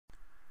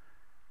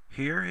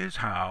Here is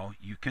how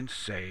you can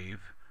save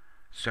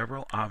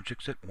several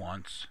objects at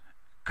once,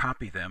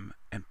 copy them,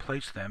 and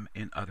place them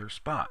in other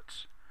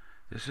spots.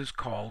 This is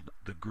called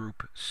the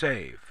group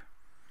save.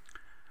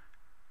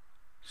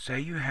 Say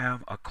you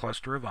have a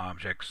cluster of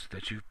objects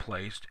that you've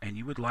placed and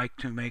you would like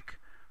to make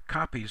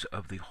copies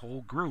of the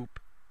whole group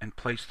and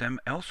place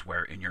them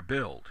elsewhere in your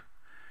build.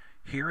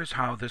 Here is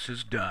how this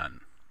is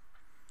done.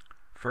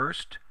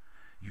 First,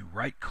 you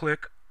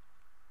right-click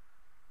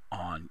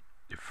on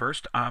the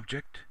first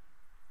object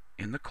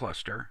in the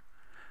cluster,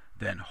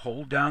 then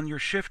hold down your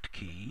Shift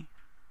key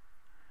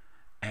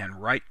and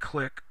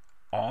right-click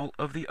all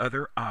of the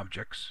other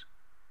objects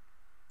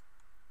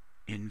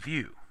in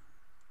view.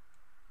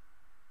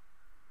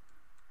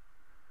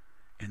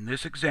 In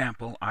this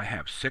example, I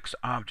have 6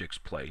 objects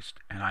placed,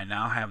 and I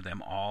now have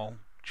them all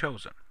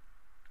chosen.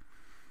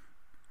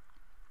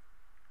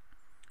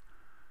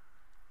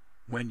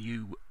 When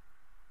you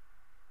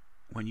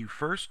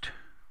first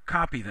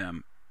copy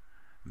them,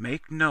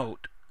 make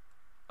note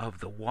of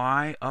the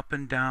Y up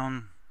and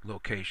down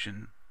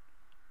location,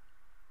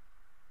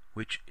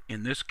 which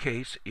in this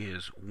case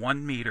is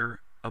 1 meter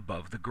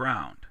above the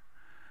ground.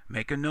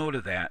 Make a note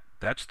of that.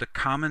 That's the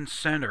common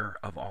center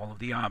of all of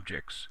the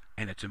objects,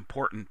 and it's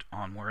important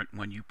on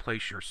when you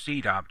place your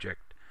seed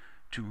object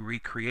to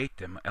recreate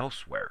them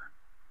elsewhere.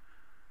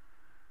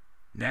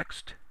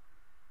 Next,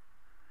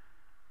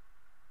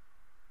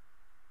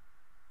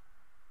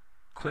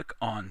 click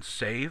on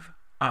Save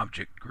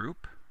Object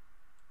Group,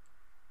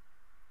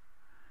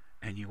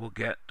 and you will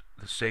get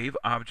the Save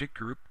Object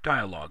Group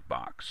dialog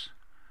box.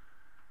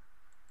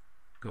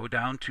 Go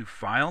down to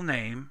File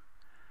Name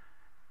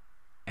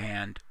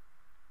and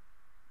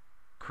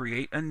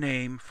create a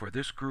name for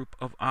this group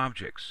of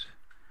objects.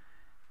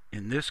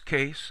 In this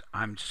case,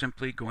 I'm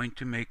simply going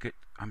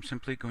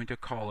to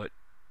call it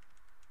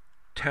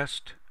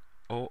Test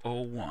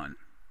 001.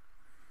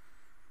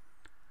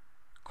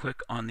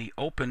 Click on the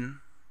Open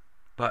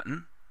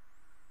button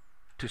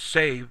to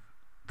save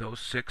those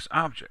 6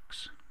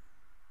 objects.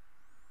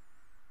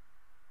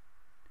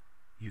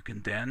 You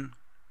can then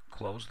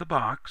close the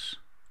box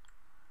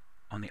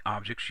on the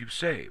objects you've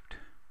saved.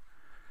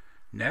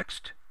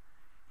 Next,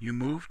 you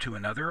move to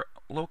another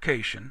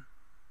location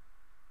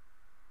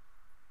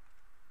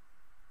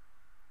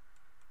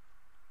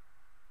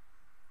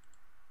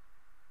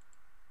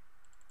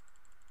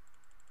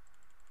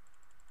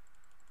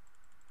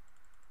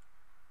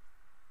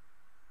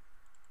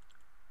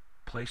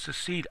place a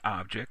seed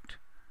object.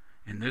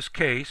 In this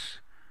case,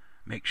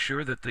 make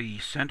sure that the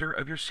center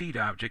of your seed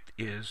object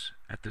is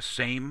at the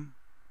same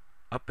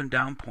up and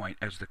down point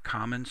as the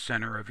common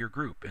center of your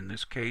group. In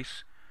this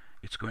case,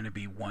 it's going to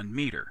be 1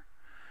 meter.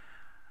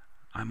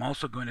 I'm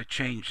also going to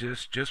change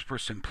this, just for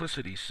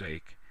simplicity's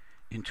sake,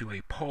 into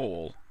a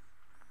pole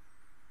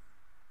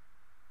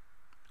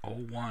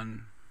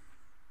 01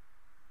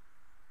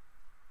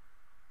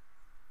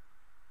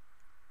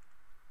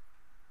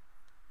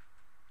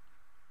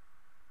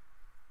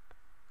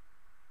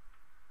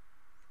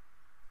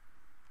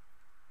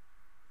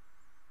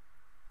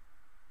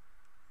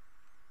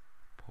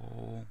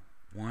 pole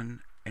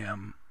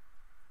 1M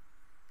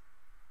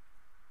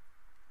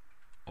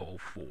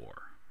 04.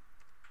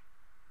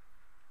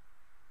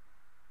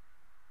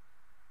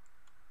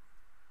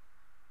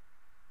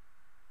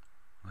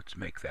 Let's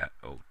make that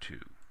 02.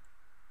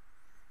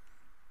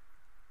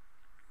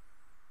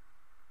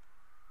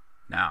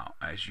 Now,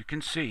 as you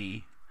can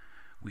see,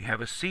 we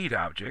have a seed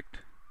object.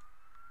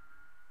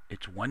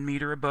 It's 1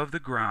 meter above the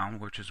ground,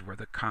 which is where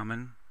the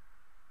common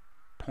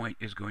point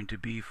is going to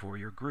be for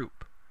your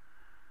group.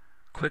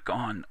 Click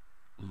on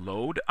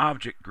Load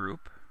Object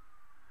Group.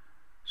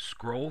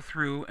 Scroll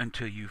through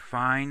until you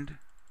find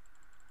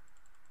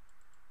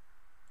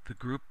the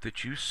group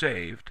that you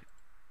saved.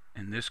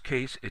 In this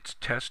case, it's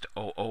Test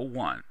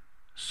 001.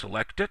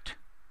 Select it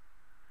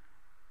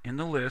in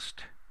the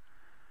list,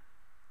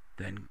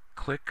 then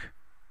click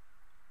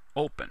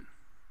Open.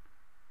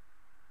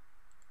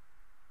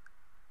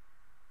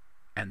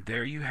 And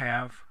there you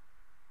have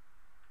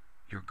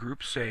your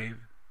group save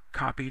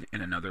copied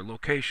in another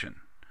location.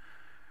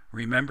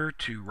 Remember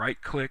to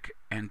right-click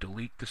and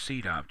delete the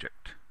seed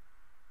object.